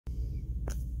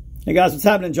Hey guys, what's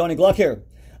happening? Johnny Glock here.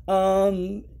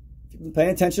 Paying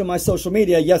attention to my social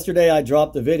media. Yesterday I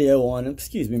dropped a video on,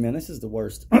 excuse me man, this is the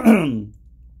worst. When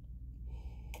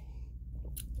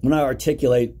I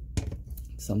articulate,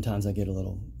 sometimes I get a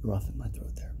little rough in my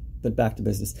throat there. But back to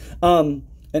business. And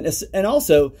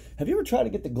also, have you ever tried to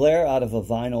get the glare out of a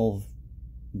vinyl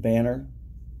banner?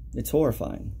 It's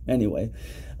horrifying. Anyway,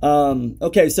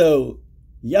 okay, so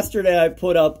yesterday I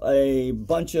put up a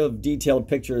bunch of detailed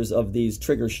pictures of these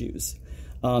trigger shoes.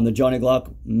 The Johnny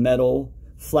Glock metal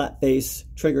flat face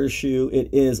trigger shoe. It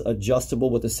is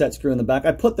adjustable with a set screw in the back.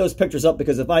 I put those pictures up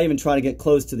because if I even try to get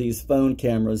close to these phone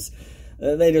cameras,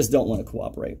 they just don't want to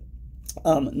cooperate.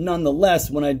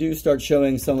 Nonetheless, when I do start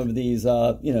showing some of these,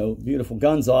 beautiful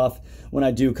guns off, when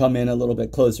I do come in a little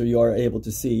bit closer, you are able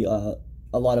to see a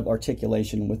lot of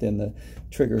articulation within the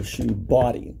trigger shoe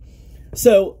body.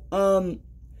 So,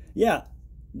 yeah,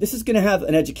 this is going to have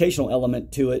an educational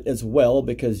element to it as well,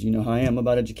 because you know how I am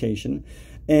about education,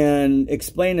 and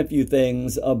explain a few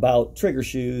things about trigger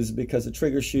shoes, because a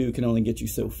trigger shoe can only get you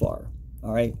so far.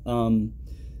 All right. The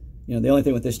only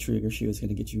thing with this trigger shoe is going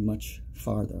to get you much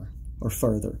farther or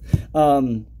further.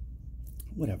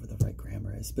 Whatever the right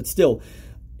grammar is, but still,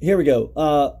 here we go.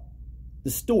 The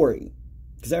story,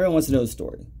 because everyone wants to know the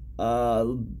story.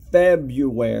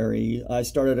 February, I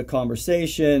started a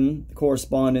conversation,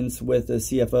 correspondence with the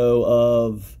CFO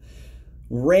of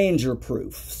Ranger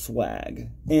Proof Swag,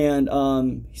 and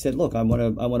he said, "Look, I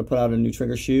want to put out a new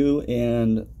trigger shoe,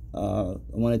 and I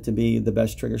want it to be the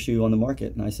best trigger shoe on the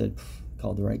market." And I said,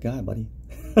 "Called the right guy, buddy."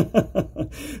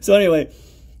 So anyway,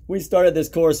 we started this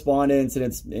correspondence,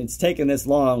 and it's taken this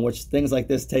long, which things like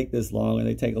this take this long, and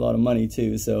they take a lot of money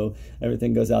too. So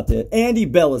everything goes out to Andy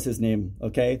Bell is his name,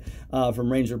 okay,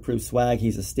 from Ranger Proof Swag.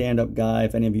 He's a stand-up guy.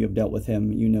 If any of you have dealt with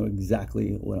him, you know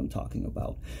exactly what I'm talking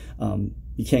about.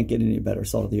 You can't get any better,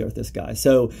 salt of the earth, this guy.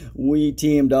 So we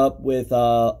teamed up with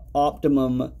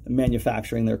Optimum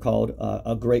Manufacturing. They're called,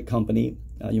 a great company.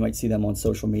 You might see them on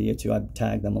social media too. I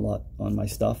tag them a lot on my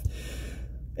stuff,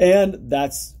 and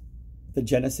that's the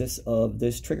genesis of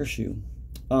this trigger shoe.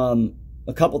 A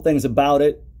couple things about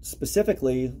it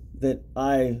specifically that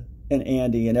I and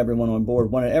Andy and everyone on board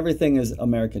wanted. Everything is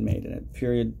American made in it,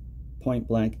 period, point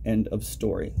blank, end of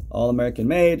story. All American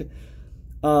made.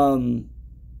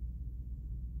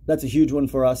 That's a huge one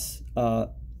for us.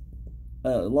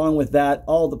 Along with that,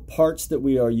 all the parts that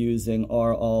we are using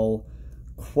are all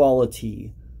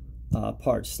quality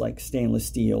parts, like stainless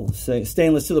steel.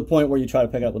 Stainless to the point where you try to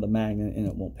pick it up with a magnet and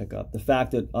it won't pick up. The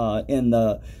fact that in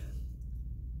the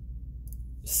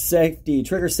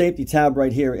trigger safety tab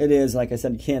right here, it is, like I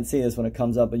said, you can't see this when it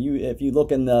comes up, but if you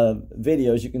look in the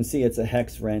videos, you can see it's a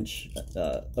hex wrench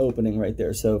opening right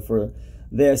there. So for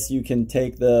this, you can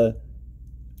take the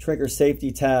trigger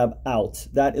safety tab out.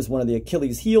 That is one of the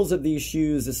Achilles heels of these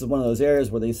shoes. This is one of those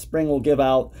areas where the spring will give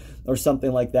out or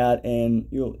something like that, and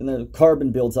the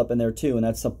carbon builds up in there too, and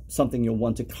that's something you'll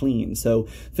want to clean. So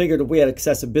figured if we had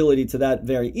accessibility to that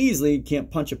very easily, you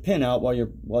can't punch a pin out while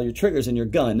your trigger's in your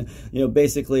gun.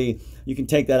 Basically you can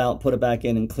take that out, put it back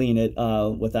in, and clean it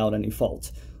without any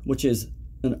fault, which is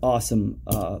an awesome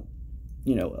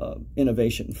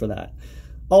innovation for that.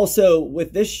 Also,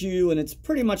 with this shoe, and it's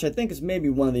pretty much, I think it's maybe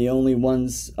one of the only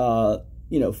ones,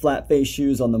 flat face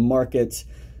shoes on the market,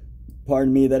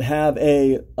 pardon me, that have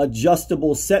a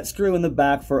adjustable set screw in the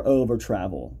back for over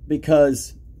travel,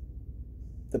 because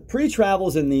the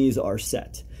pre-travels in these are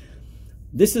set.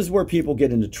 This is where people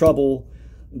get into trouble.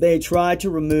 They try to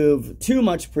remove too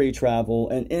much pre-travel,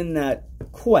 and in that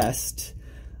quest,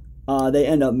 they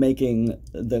end up making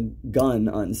the gun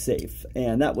unsafe.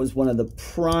 And that was one of the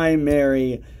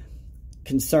primary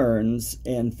concerns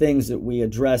and things that we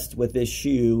addressed with this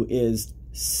shoe is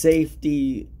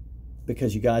safety,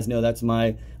 because you guys know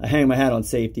I hang my hat on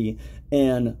safety,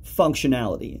 and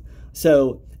functionality.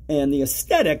 So, and the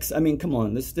aesthetics, I mean, come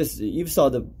on, you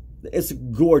saw it's a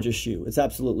gorgeous shoe. It's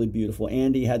absolutely beautiful.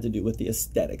 Andy had to do with the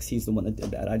aesthetics. He's the one that did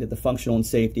that. I did the functional and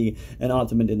safety, and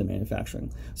Optimum did the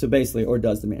manufacturing. So basically, or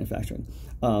does the manufacturing,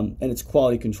 and it's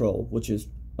quality control, which is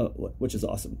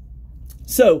awesome.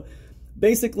 So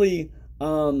basically,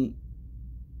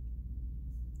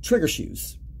 trigger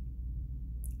shoes.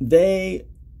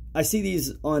 I see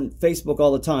these on Facebook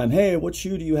all the time. Hey, what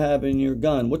shoe do you have in your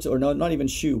gun? Not even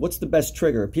shoe. What's the best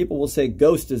trigger? People will say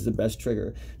Ghost is the best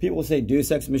trigger. People will say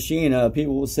Deus Ex Machina.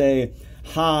 People will say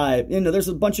Hive. There's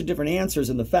a bunch of different answers.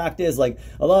 And the fact is, like,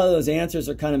 a lot of those answers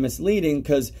are kind of misleading,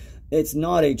 because it's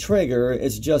not a trigger.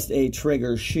 It's just a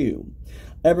trigger shoe.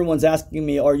 Everyone's asking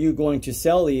me, are you going to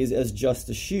sell these as just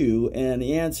a shoe? And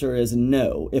the answer is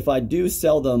no. If I do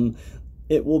sell them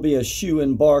it will be a shoe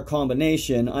and bar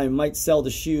combination. I might sell the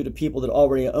shoe to people that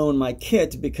already own my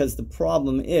kit, because the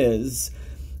problem is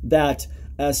that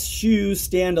a shoe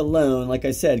standalone, like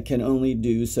I said, can only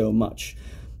do so much.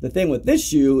 The thing with this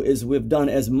shoe is we've done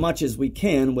as much as we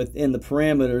can within the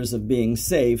parameters of being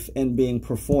safe and being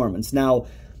performance. Now,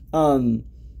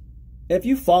 if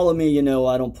you follow me, you know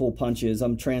I don't pull punches.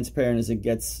 I'm transparent as it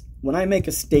gets. When I make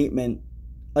a statement,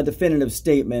 a definitive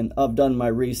statement, I've done my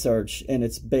research and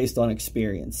it's based on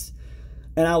experience.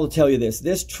 And I will tell you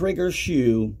this Trigger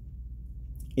shoe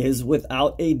is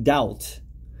without a doubt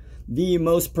the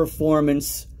most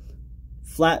performance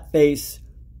flat face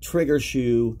Trigger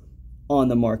shoe on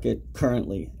the market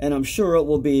currently. And I'm sure it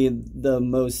will be the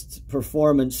most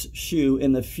performance shoe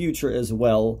in the future as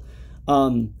well,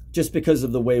 just because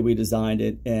of the way we designed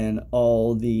it and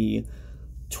all the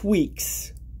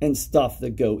tweaks and stuff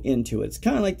that go into it. It's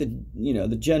kind of like the, you know,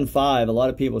 the Gen 5. A lot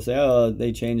of people say, oh,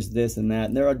 they changed this and that.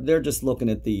 And they're just looking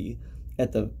at the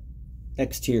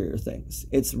exterior things.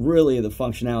 It's really the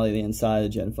functionality of the inside of the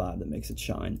Gen 5 that makes it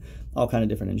shine. All kind of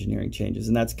different engineering changes.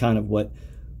 And that's kind of what's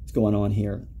going on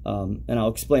here. And I'll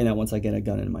explain that once I get a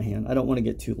gun in my hand. I don't want to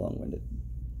get too long-winded.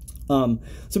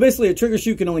 So basically, a Trigger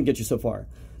shoe can only get you so far.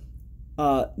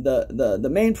 The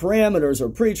main parameters are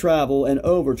pre-travel and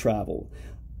over-travel.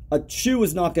 A shoe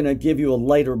is not going to give you a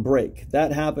lighter break.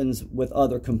 That happens with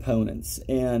other components,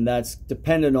 and that's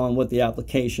dependent on what the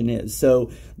application is.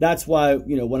 So that's why,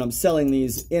 you know, when I'm selling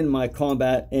these in my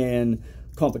combat and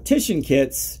competition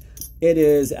kits, it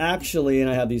is actually, and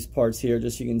I have these parts here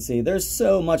just so you can see, there's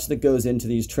so much that goes into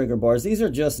these trigger bars. These are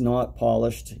just not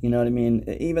polished, you know what I mean?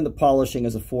 Even the polishing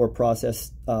is a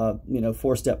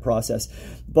four-step process.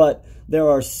 But there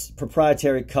are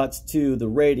proprietary cuts to the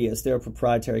radius. There are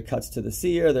proprietary cuts to the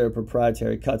sear. There are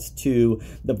proprietary cuts to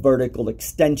the vertical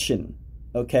extension,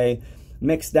 okay?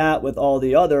 Mix that with all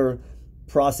the other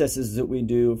processes that we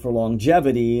do for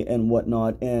longevity and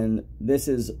whatnot, and this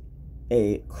is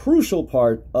a crucial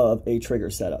part of a trigger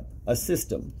setup, a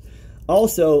system.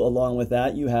 Also, along with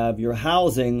that, you have your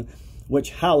housing,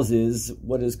 which houses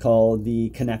what is called the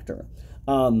connector.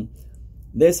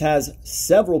 This has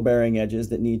several bearing edges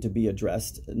that need to be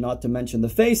addressed, not to mention the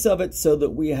face of it, so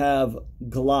that we have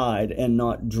glide and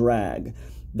not drag.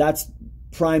 That's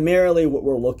primarily what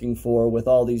we're looking for with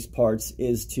all these parts,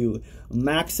 is to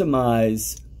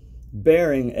maximize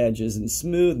bearing edges and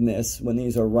smoothness when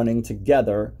these are running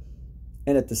together,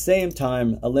 and at the same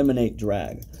time eliminate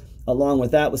drag. Along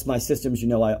with that, with my systems, you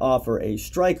know I offer a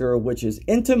striker, which is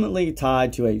intimately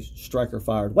tied to a striker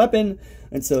fired weapon,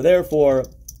 and so therefore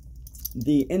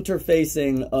the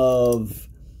interfacing of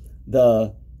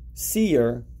the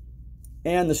sear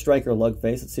and the striker lug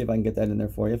face, let's see if I can get that in there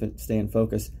for you, if it stay in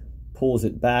focus, pulls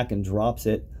it back and drops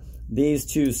it. These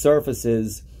two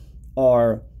surfaces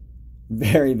are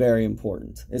very, very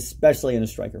important, especially in a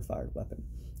striker fired weapon.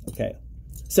 Okay,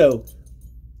 so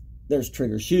there's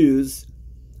trigger shoes,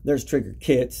 there's trigger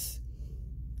kits.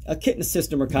 A kit and a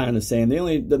system are kind of the same.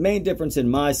 The main difference in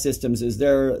my systems is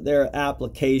they're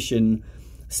application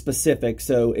specific.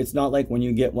 So it's not like when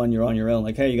you get one, you're on your own,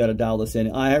 like, hey, you got to dial this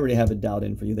in. I already have it dialed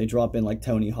in for you. They drop in like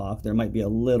Tony Hawk. There might be a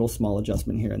little small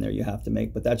adjustment here and there you have to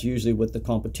make, but that's usually with the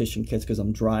competition kits because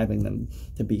I'm driving them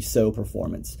to be so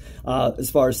performance. As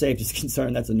far as safety is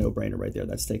concerned, that's a no-brainer right there.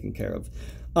 That's taken care of.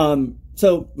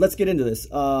 So let's get into this.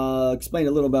 Explain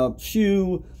a little about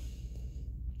shoe.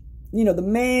 You know, the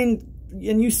main,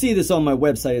 and you see this on my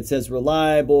website, it says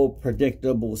reliable,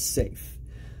 predictable, safe.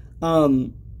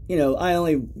 You know,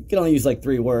 can only use like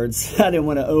 3 words. I didn't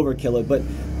want to overkill it, but,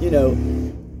 you know,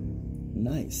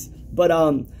 nice. But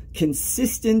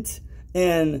consistent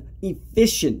and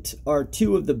efficient are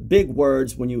 2 of the big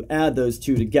words when you add those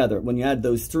 2 together, when you add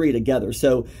those 3 together.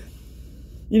 So,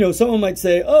 you know, someone might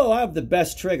say, oh, I have the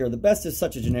best trigger. The best is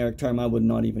such a generic term, I would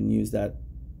not even use that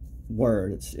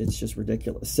word. It's just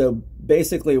ridiculous. So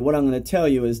basically what I'm going to tell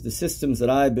you is the systems that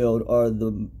I build are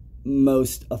the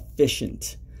most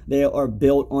efficient. They are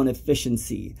built on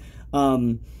efficiency.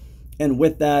 And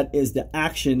with that is the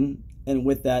action, and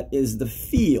with that is the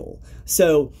feel.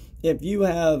 So if you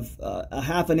have a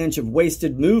 ½ an inch of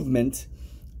wasted movement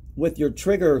with your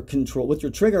trigger control, with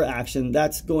your trigger action,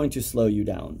 that's going to slow you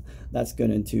down. That's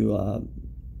going to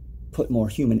put more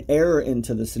human error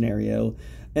into the scenario,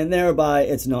 and thereby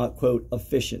it's not, quote,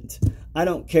 efficient. I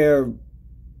don't care.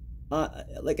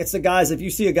 Like, it's the guys, if you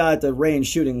see a guy at the range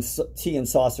shooting tea and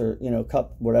saucer, you know,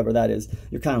 cup, whatever that is,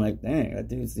 you're kind of like, dang, that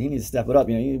dude, he needs to step it up.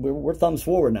 You know, we're thumbs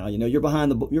forward now. You know, you're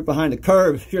behind the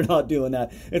curve if you're not doing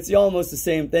that. It's almost the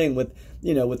same thing with,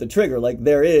 you know, with the trigger. Like,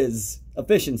 there is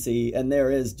efficiency and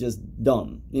there is just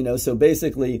dumb, you know. So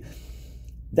basically,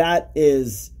 that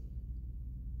is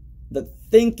the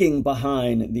thinking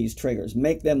behind these triggers.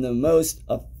 Make them the most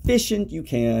efficient you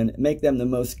can, make them the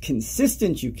most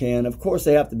consistent you can. Of course,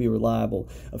 they have to be reliable.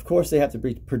 Of course, they have to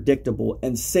be predictable,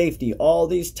 and safety. All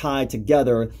these tie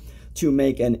together to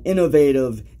make an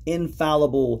innovative,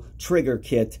 infallible trigger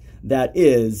kit that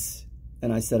is,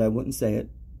 and I said I wouldn't say it,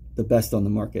 the best on the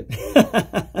market.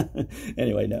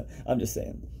 Anyway, no, I'm just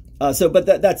saying. But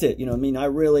that's it. You know, I mean, I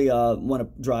really want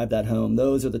to drive that home.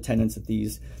 Those are the tenets that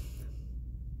these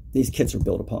kits are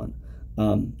built upon.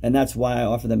 And that's why I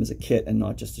offer them as a kit and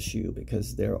not just a shoe,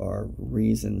 because there are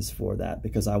reasons for that,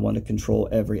 because I want to control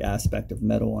every aspect of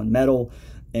metal on metal,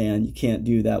 and you can't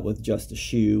do that with just a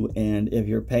shoe. And if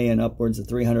you're paying upwards of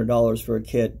 $300 for a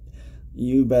kit,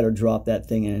 you better drop that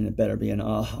thing in, and it better be an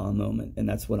aha moment. And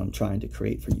that's what I'm trying to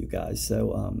create for you guys.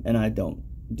 So, and I don't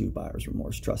do buyer's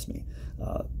remorse, trust me.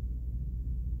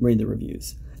 Read the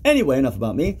reviews. Anyway, enough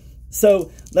about me.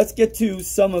 So let's get to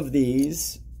some of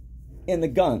these in the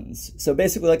guns. So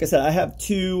basically, like I said, I have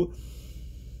two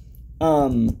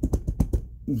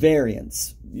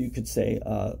variants, you could say.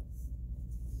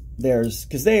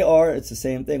 Because it's the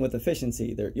same thing with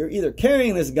efficiency. You're either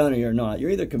carrying this gun or you're not. You're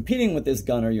either competing with this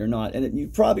gun or you're not. And you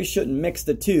probably shouldn't mix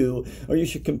the two, or you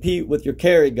should compete with your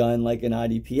carry gun like an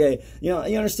IDPA. You know,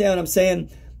 you understand what I'm saying?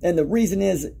 And the reason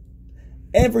is,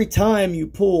 every time you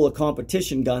pull a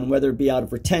competition gun, whether it be out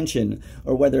of retention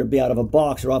or whether it be out of a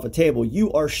box or off a table,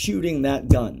 you are shooting that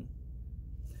gun.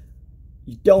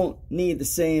 You don't need the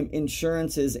same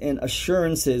insurances and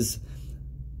assurances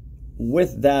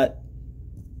with that,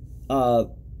 I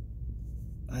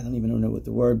don't even know what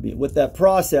the word be, with that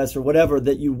process or whatever,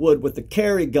 that you would with the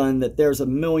carry gun, that there's a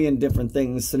million different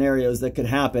things, scenarios that could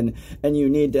happen, and you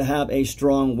need to have a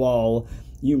strong wall.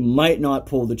 You might not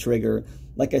pull the trigger.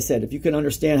 Like I said, if you can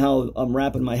understand how I'm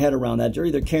wrapping my head around that, you're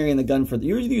either carrying the gun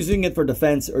you're using it for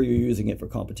defense, or you're using it for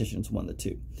competition. It's one of the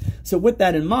two. So with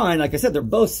that in mind, like I said, they're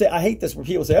both safe. I hate this where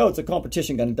people say, oh, it's a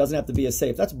competition gun, it doesn't have to be as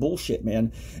safe. That's bullshit,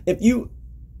 man. If you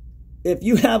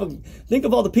think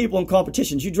of all the people in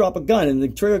competitions, you drop a gun and the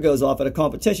trigger goes off at a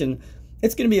competition,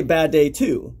 it's going to be a bad day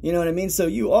too. You know what I mean? So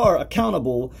you are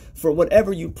accountable for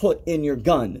whatever you put in your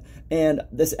gun. And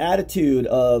this attitude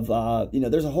of,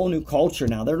 there's a whole new culture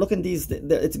now. They're looking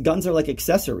at guns are like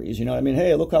accessories. You know what I mean?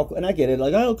 Hey, look how, and I get it.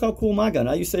 Like, oh, look how cool my gun.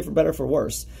 I use say for better, for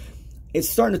worse. It's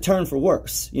starting to turn for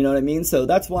worse. You know what I mean? So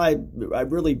that's why I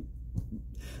really,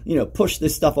 push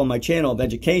this stuff on my channel of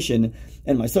education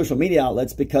and my social media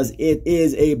outlets, because it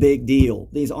is a big deal.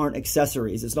 These aren't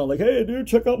accessories. It's not like, hey, dude,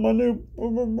 check out my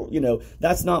new,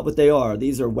 that's not what they are.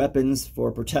 These are weapons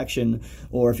for protection,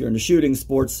 or if you're into shooting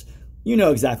sports, you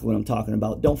know exactly what I'm talking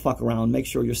about. Don't fuck around. Make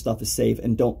sure your stuff is safe,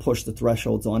 and don't push the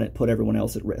thresholds on it. Put everyone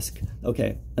else at risk.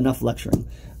 Okay, enough lecturing.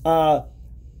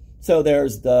 So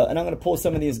there's and I'm going to pull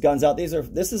some of these guns out.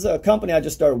 This is a company I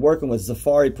just started working with,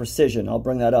 Safari Precision. I'll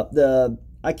bring that up.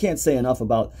 I can't say enough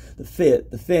about the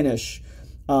fit, the finish,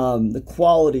 the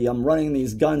quality. I'm running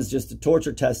these guns just to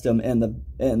torture test them, and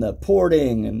the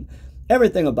porting and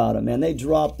everything about them, man. They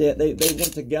dropped it. They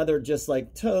went together just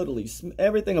like totally.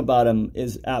 Everything about them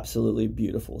is absolutely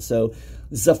beautiful. So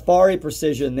Safari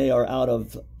Precision, they are out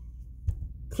of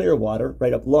Clearwater,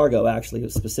 right up Largo, actually,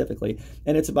 specifically,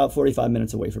 and it's about 45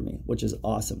 minutes away from me, which is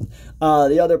awesome.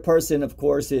 The other person, of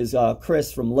course, is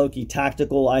Chris from Loki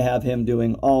Tactical. I have him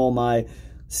doing all my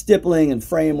stippling and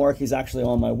framework. He's actually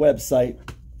on my website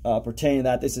pertaining to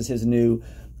that. This is his new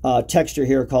texture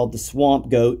here called the Swamp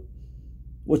Goat,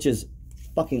 which is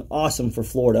fucking awesome for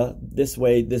Florida. This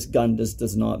way, this gun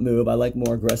does not move. I like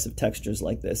more aggressive textures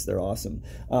like this. They're awesome.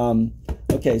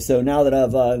 Okay, so now that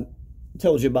I've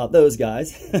told you about those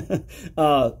guys,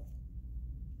 the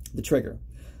trigger.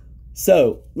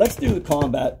 So let's do the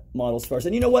combat models first.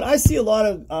 And you know what? I see a lot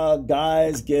of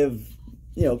guys give,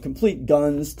 complete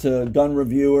guns to gun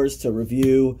reviewers to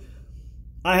review.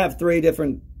 I have 3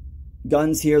 different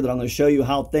guns here that I'm going to show you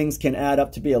how things can add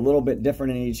up to be a little bit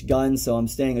different in each gun. So I'm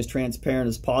staying as transparent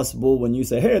as possible. When you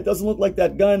say, hey, it doesn't look like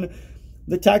that gun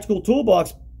the Tactical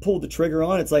Toolbox pulled the trigger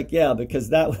on, it's like, yeah, because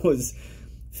that was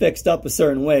fixed up a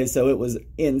certain way, so it was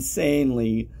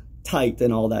insanely tight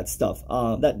and all that stuff.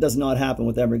 That does not happen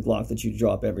with every Glock that you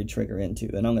drop every trigger into,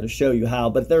 and I'm going to show you how.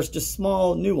 But there's just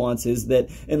small nuances that,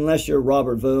 unless you're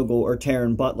Robert Vogel or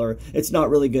Taryn Butler, it's not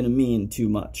really going to mean too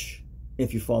much,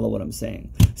 if you follow what I'm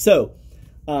saying. So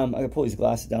I'm going to pull these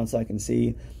glasses down so I can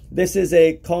see. This is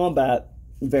a combat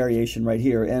variation right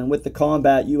here, and with the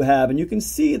combat you have, and you can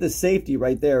see the safety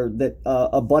right there that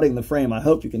abutting the frame. I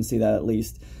hope you can see that at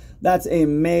least. that's a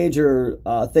major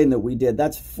thing that we did.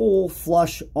 That's full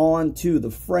flush onto the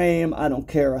frame. I don't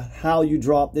care how you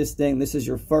drop this thing. This is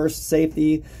your first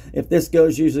safety. If this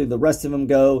goes, usually the rest of them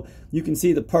go. You can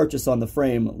see the purchase on the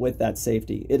frame with that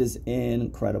safety. It is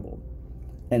incredible.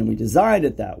 And we designed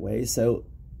it that way. So,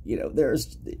 you know,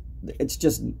 it's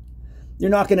just, you're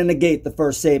not going to negate the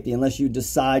first safety unless you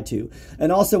decide to.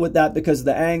 And also with that, because of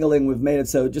the angling, we've made it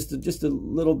so just a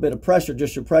little bit of pressure,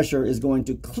 just your pressure is going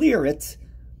to clear it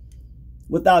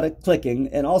without it clicking,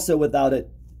 and also without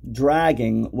it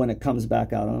dragging when it comes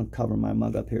back out. I'll cover my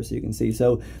mug up here so you can see.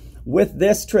 So with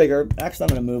this trigger, actually I'm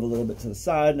going to move a little bit to the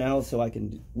side now so I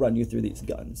can run you through these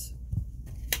guns.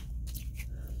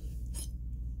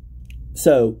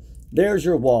 So there's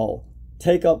your wall,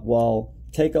 take up wall,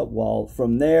 take up wall.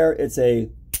 From there, it's a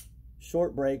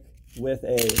short break with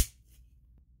a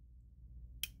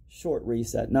short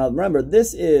reset. Now remember,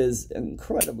 this is an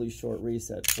incredibly short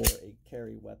reset for a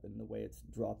carry weapon, the way it's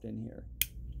dropped in here.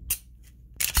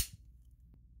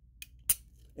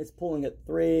 It's pulling at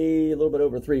a little bit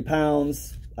over 3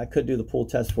 pounds. I could do the pull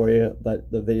test for you, but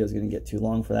the video is going to get too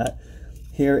long for that.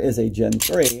 Here is a Gen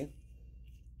 3.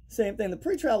 Same thing. The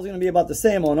pre-travel is going to be about the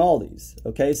same on all these.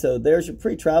 Okay, so there's your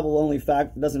pre-travel. Only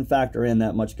doesn't factor in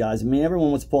that much, guys. I mean,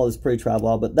 everyone wants to pull this pre-travel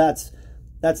out, but that's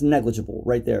negligible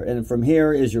right there. And from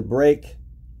here is your break.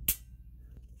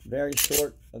 Very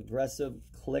short, aggressive,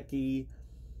 clicky,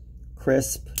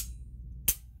 crisp.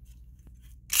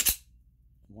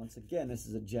 Once again, this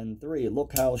is a Gen 3.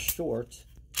 Look how short,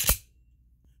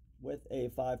 with a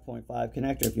 5.5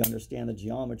 connector, if you understand the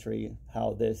geometry,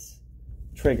 how this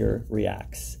trigger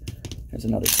reacts. Here's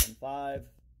another Gen 5.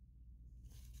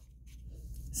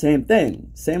 Same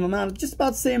thing, same amount, just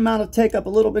about the same amount of take up, a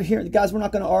little bit here. Guys, we're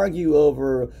not going to argue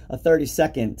over a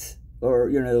 30-second or,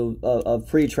 you know, of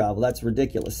pre-travel. That's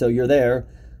ridiculous. So you're there,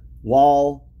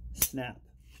 wall, snap.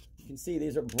 You can see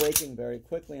these are breaking very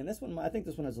quickly. And this one, I think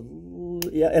this one has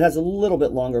it has a little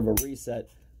bit longer of a reset.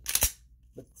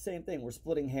 But same thing, we're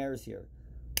splitting hairs here.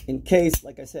 In case,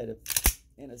 like I said, if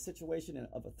in a situation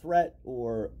of a threat,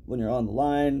 or when you're on the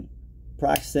line,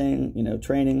 practicing, you know,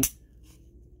 training,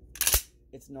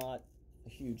 it's not a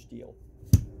huge deal.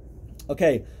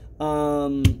 Okay,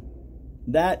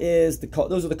 that is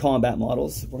those are the combat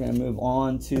models. We're going to move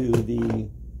on to the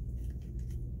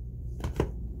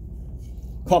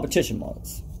competition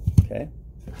models. Okay,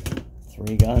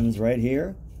 3 guns right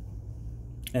here,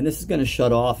 and this is going to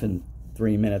shut off in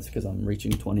 3 minutes because I'm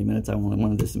reaching 20 minutes. I only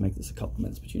wanted this to make this a couple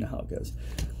minutes, but you know how it goes.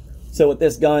 So with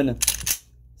this gun,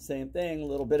 same thing, a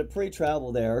little bit of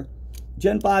pre-travel there.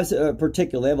 Gen 5s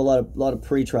particularly have a lot of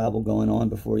pre-travel going on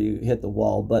before you hit the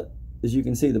wall, but as you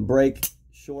can see, the break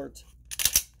short,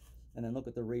 and then look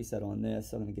at the reset on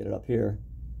this. I'm going to get it up here.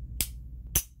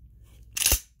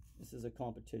 This is a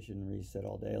competition reset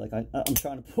all day. Like I'm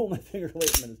trying to pull my finger away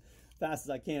from it as fast as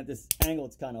I can. At this angle,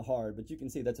 it's kind of hard, but you can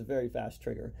see that's a very fast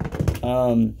trigger.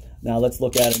 Now let's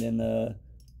look at it in the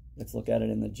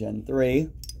Gen 3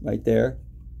 right there.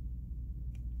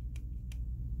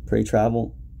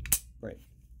 Pre-travel, break.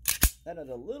 That had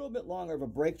a little bit longer of a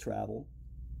break travel,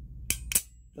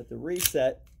 but the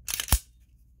reset,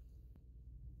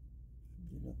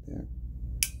 get up there,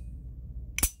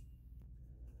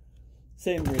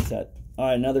 same reset. All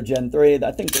right, another Gen 3.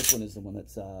 I think this one is the one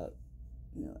that's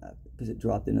you know, because it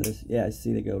dropped into this. Yeah, I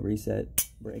see they go reset,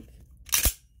 break,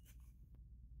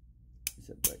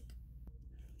 reset, break.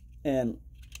 And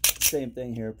same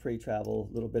thing here, pre-travel,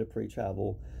 a little bit of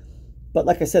pre-travel. But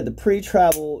like I said, the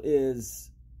pre-travel is,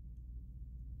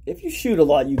 if you shoot a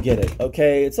lot, you get it,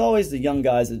 okay? It's always the young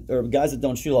guys, or guys that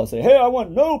don't shoot a lot, say, hey, I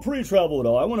want no pre-travel at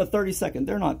all. I want a 30-second.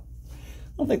 They're not, I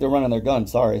don't think they're running their gun,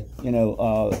 sorry. You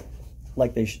know,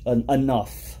 like they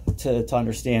enough to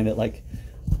understand it. Like,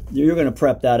 you're going to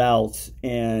prep that out,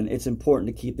 and it's important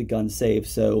to keep the gun safe.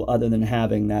 So other than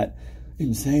having that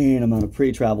insane amount of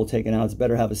pre-travel taken out, it's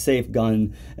better have a safe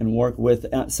gun and work with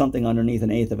something underneath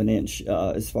 1/8 of an inch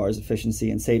as far as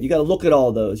efficiency and safety. You got to look at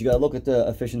all those. You got to look at the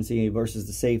efficiency versus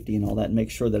the safety and all that, and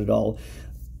make sure that it all,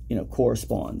 you know,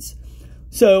 corresponds.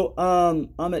 So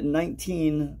I'm at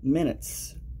 19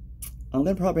 minutes. I'm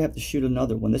gonna probably have to shoot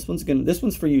another one. This one's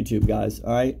for YouTube, guys.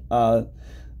 All right.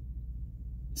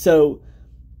 So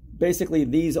basically,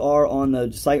 these are on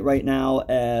the site right now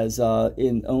as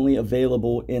only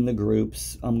available in the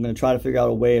groups. I'm going to try to figure out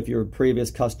a way, if you're a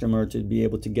previous customer, to be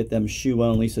able to get them shoe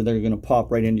only, so they're going to pop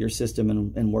right into your system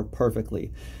and work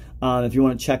perfectly. If you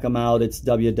want to check them out, it's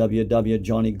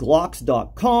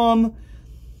www.johnnyglocks.com.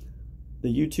 The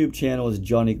YouTube channel is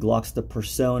Johnny Glocks the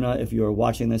Persona. If you are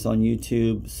watching this on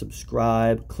YouTube,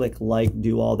 subscribe, click like,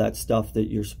 do all that stuff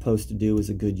that you're supposed to do as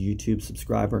a good YouTube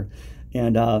subscriber.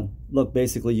 And look,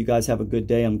 basically, you guys have a good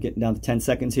day. I'm getting down to 10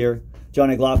 seconds here.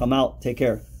 Johnny Glock, I'm out. Take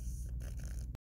care.